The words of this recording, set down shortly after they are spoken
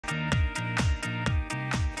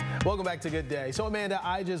Welcome back to Good Day. So, Amanda,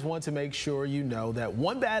 I just want to make sure you know that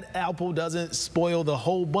one bad apple doesn't spoil the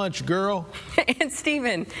whole bunch, girl. And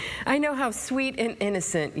Stephen, I know how sweet and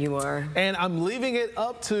innocent you are. And I'm leaving it all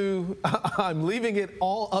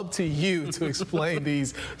up to you to explain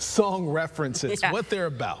these song references, what they're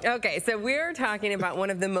about. Okay, so we're talking about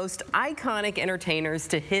one of the most iconic entertainers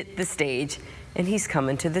to hit the stage, and he's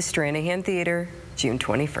coming to the Stranahan Theater June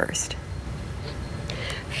 21st.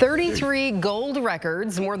 33 gold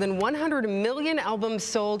records, more than 100 million albums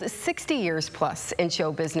sold, 60 years plus in show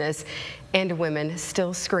business, and women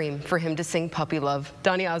still scream for him to sing Puppy Love.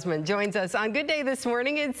 Donny Osmond joins us on Good Day this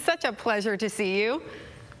morning. It's such a pleasure to see you.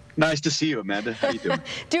 Nice to see you, Amanda. How you doing?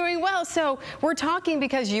 Doing well. So we're talking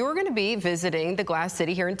because you're going to be visiting the Glass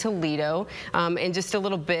City here in Toledo in just a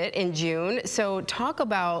little bit in June. So talk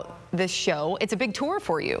about this show. It's a big tour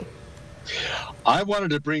for you. I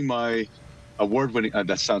wanted to bring my award-winning,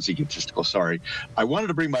 that sounds egotistical, sorry. I wanted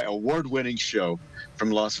to bring my award-winning show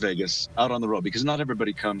from Las Vegas out on the road because not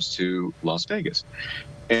everybody comes to Las Vegas.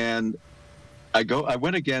 And I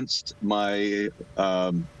went against my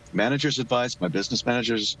manager's advice, my business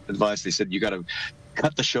manager's advice. They said, you got to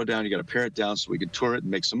cut the show down, you got to pare it down so we can tour it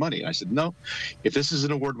and make some money. And I said, no, if this is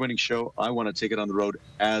an award-winning show, I want to take it on the road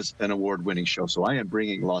as an award-winning show. So I am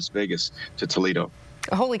bringing Las Vegas to Toledo.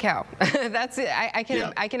 Holy cow. That's it. I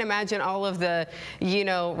can imagine all of the,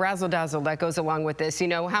 razzle dazzle that goes along with this.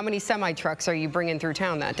 How many semi trucks are you bringing through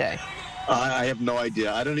town that day? I have no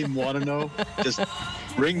idea. I don't even want to know. Just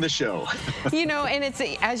bring the show. And it's,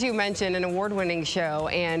 as you mentioned, an award-winning show,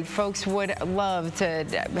 and folks would love to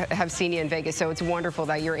have seen you in Vegas. So it's wonderful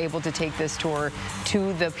that you're able to take this tour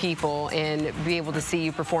to the people and be able to see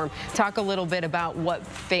you perform. Talk a little bit about what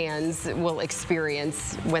fans will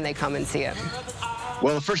experience when they come and see it.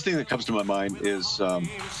 Well, the first thing that comes to my mind is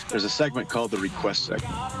there's a segment called the Request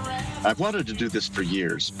segment. I've wanted to do this for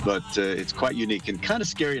years, but it's quite unique and kind of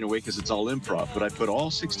scary in a way because it's all improv. But I put all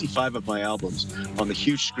 65 of my albums on the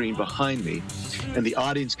huge screen behind me, and the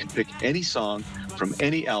audience can pick any song from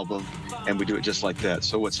any album, and we do it just like that.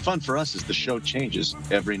 So what's fun for us is the show changes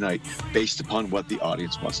every night based upon what the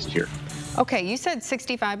audience wants to hear. Okay, you said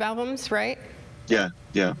 65 albums, right? Yeah.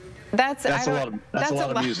 That's a lot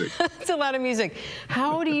of music. That's a lot of music.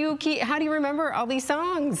 How do you remember all these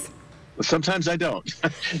songs? Sometimes I don't.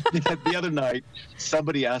 The other night,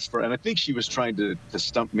 somebody asked for, and I think she was trying to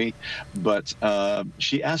stump me, but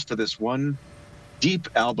she asked for this one deep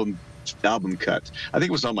album cut. I think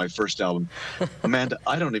it was on my first album. Amanda,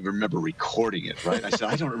 I don't even remember recording it, right? I said,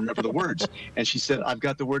 I don't remember the words. And she said, I've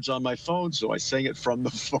got the words on my phone, so I sang it from the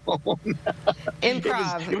phone.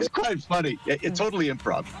 Improv. It was quite funny. It's totally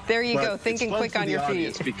improv. There you go, thinking quick on your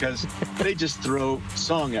feet. Because they just throw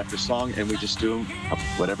song after song, and we just do them,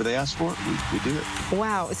 whatever they ask for, we do it.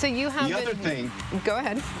 Wow. So you have other thing. Go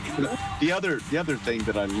ahead. The other thing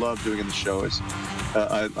that I love doing in the show is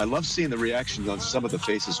I love seeing the reactions on some of the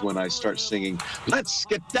faces when I start singing "Let's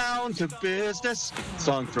Get Down to Business,"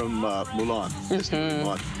 song from Mulan.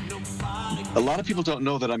 A lot of people don't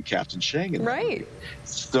know that I'm Captain Shang. Right.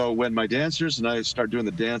 So when my dancers and I start doing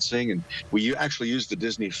the dancing, and we actually use the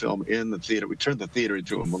Disney film in the theater, we turned the theater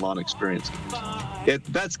into a Mulan experience.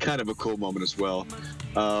 That's kind of a cool moment as well.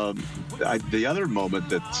 The other moment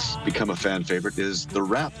that's become a fan favorite is the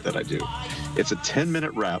rap that I do. It's a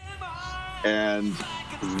 10-minute rap, and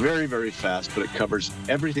very, very fast, but it covers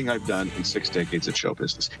everything I've done in 6 decades of show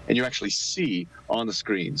business. And you actually see on the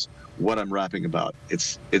screens what I'm rapping about.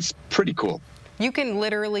 It's pretty cool. You can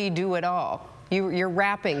literally do it all. You're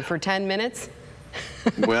rapping for 10 minutes?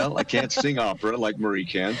 Well, I can't sing opera like Marie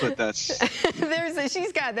can, but that's...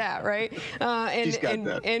 she's got that, right? She's got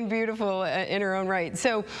that. And beautiful in her own right.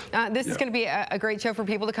 So this is going to be a great show for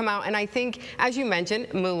people to come out. And I think, as you mentioned,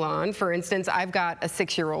 Mulan, for instance, I've got a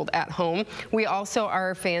 6-year-old at home. We also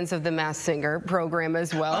are fans of the Masked Singer program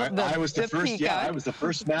as well. I was the first. Peacock. Yeah, I was the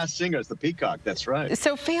first Masked Singer. It's the Peacock. That's right.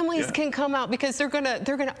 So families can come out because they're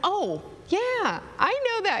gonna. Oh, yeah,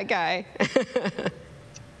 I know that guy.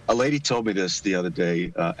 A lady told me this the other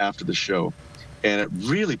day after the show, and it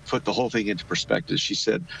really put the whole thing into perspective. She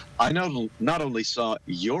said, I not only saw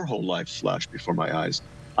your whole life flash before my eyes,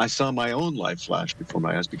 I saw my own life flash before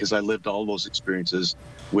my eyes because I lived all those experiences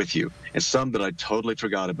with you, and some that I totally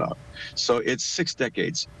forgot about. So it's 6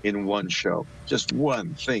 decades in one show, just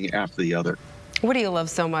one thing after the other. What do you love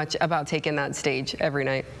so much about taking that stage every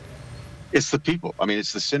night? It's the people. I mean,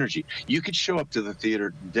 it's the synergy. You could show up to the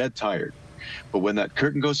theater dead tired, but when that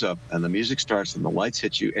curtain goes up and the music starts and the lights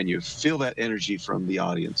hit you and you feel that energy from the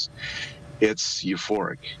audience, it's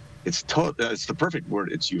euphoric. It's the perfect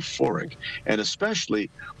word. It's euphoric. And especially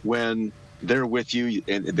when they're with you,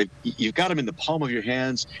 and you've got them in the palm of your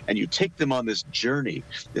hands, and you take them on this journey,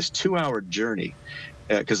 this 2-hour journey,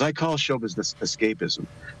 because I call show business escapism.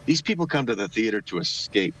 These people come to the theater to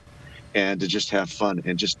escape and to just have fun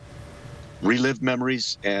and just relive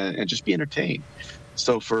memories and just be entertained.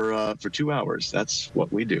 So for 2 hours, that's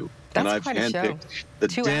what we do. That's and I've quite a show. handpicked the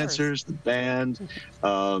dancers, the band.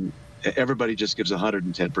 Everybody just gives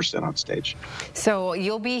 110% on stage. So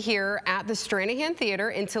you'll be here at the Stranahan Theater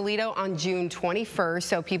in Toledo on June 21st.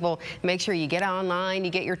 So people, make sure you get online, you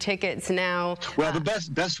get your tickets now. Well, the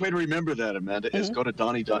best way to remember that, Amanda, is go to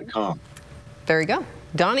Donny.com. There you go.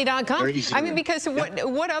 Donny.com. I mean, because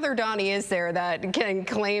what other Donny is there that can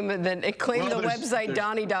claim the website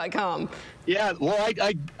Donny.com? Yeah, well,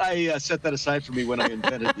 I set that aside for me when I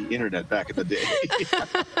invented the internet back in the day.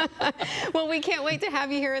 Well, we can't wait to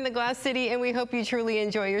have you here in the Glass City, and we hope you truly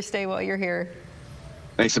enjoy your stay while you're here.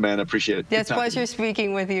 Thanks, Amanda. Appreciate it. Yes, pleasure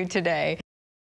speaking with you today.